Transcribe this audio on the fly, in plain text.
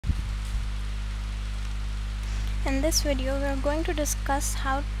In this video, we are going to discuss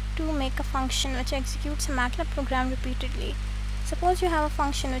how to make a function which executes a MATLAB program repeatedly. Suppose you have a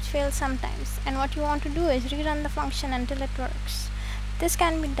function which fails sometimes, and what you want to do is rerun the function until it works. This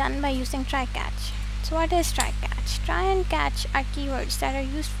can be done by using trycatch. So what is trycatch? Try and catch are keywords that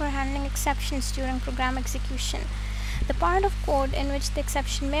are used for handling exceptions during program execution. The part of code in which the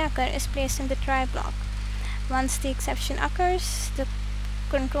exception may occur is placed in the try block. Once the exception occurs, the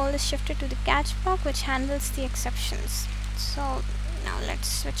control is shifted to the catch block, which handles the exceptions. So now let's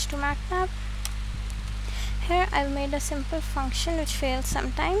switch to MATLAB. Here I've made a simple function which fails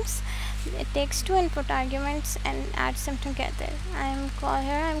sometimes. It takes two input arguments and adds them together. I'm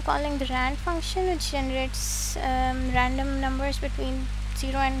calling the rand function, which generates random numbers between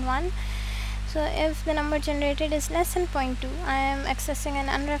 0 and 1. So if the number generated is less than 0.2, I am accessing an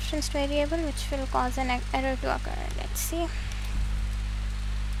unreferenced variable which will cause an error to occur. Let's see.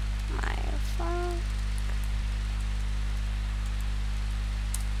 My phone.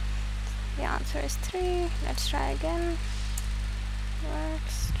 The answer is 3. Let's try again.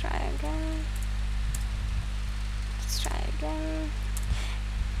 Works. Try again. Let's try again.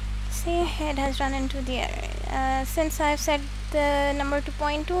 See, it has run into the error. Since I've set the number to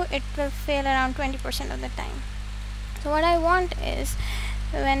 0.2, it will fail around 20% of the time. So what I want is,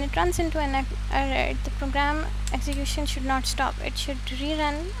 when it runs into an error, the program execution should not stop. It should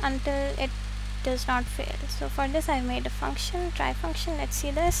rerun until it does not fail. So for this I made a function, try function. Let's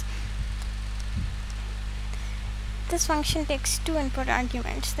see this. This function takes two input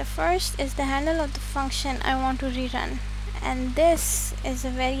arguments. The first is the handle of the function I want to rerun, and this is a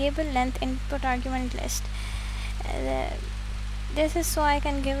variable length input argument list. This is so I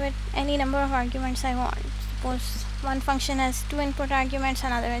can give it any number of arguments I want. Suppose one function has two input arguments,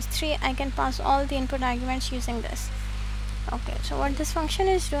 another has 3. I can pass all the input arguments using this. Okay, so what this function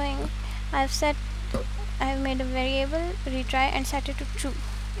is doing, I've made a variable retry and set it to true.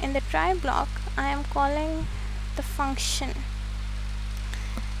 In the try block, I am calling the function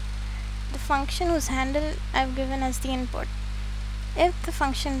whose handle I've given as the input. If the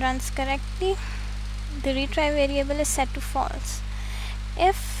function runs correctly, the retry variable is set to false.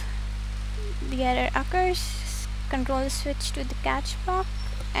 If the error occurs, control is switched to the catch block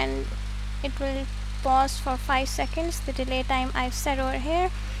and it will pause for 5 seconds, the delay time I've set over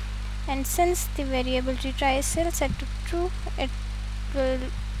here, and since the variable retry is still set to true, it will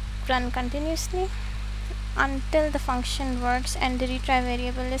run continuously until the function works and the retry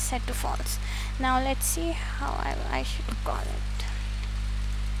variable is set to false. Now let's see how I should call it.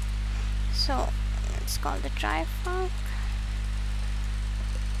 So let's call the try func.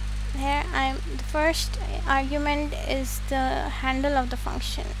 Here the first argument is the handle of the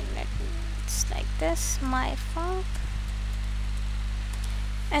function. It's like this, my func,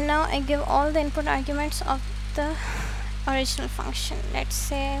 and now I give all the input arguments of the original function. Let's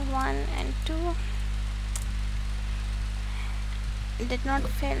say 1 and 2. Did not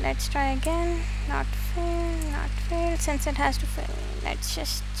fail. Let's try again. Not fail. Since it has to fail, let's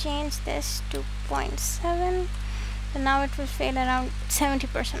just change this to 0.7. So now it will fail around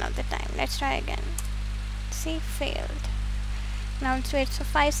 70% of the time. Let's try again. See, failed. Now it waits for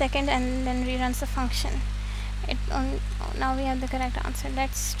 5 seconds and then reruns the function. Now we have the correct answer.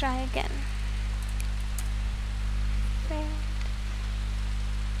 Let's try again.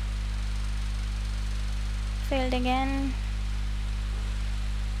 Failed again.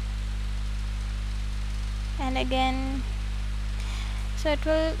 And again. So it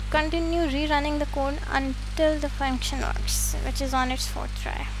will continue rerunning the code until the function works, which is on its 4th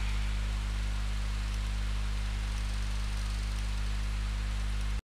try.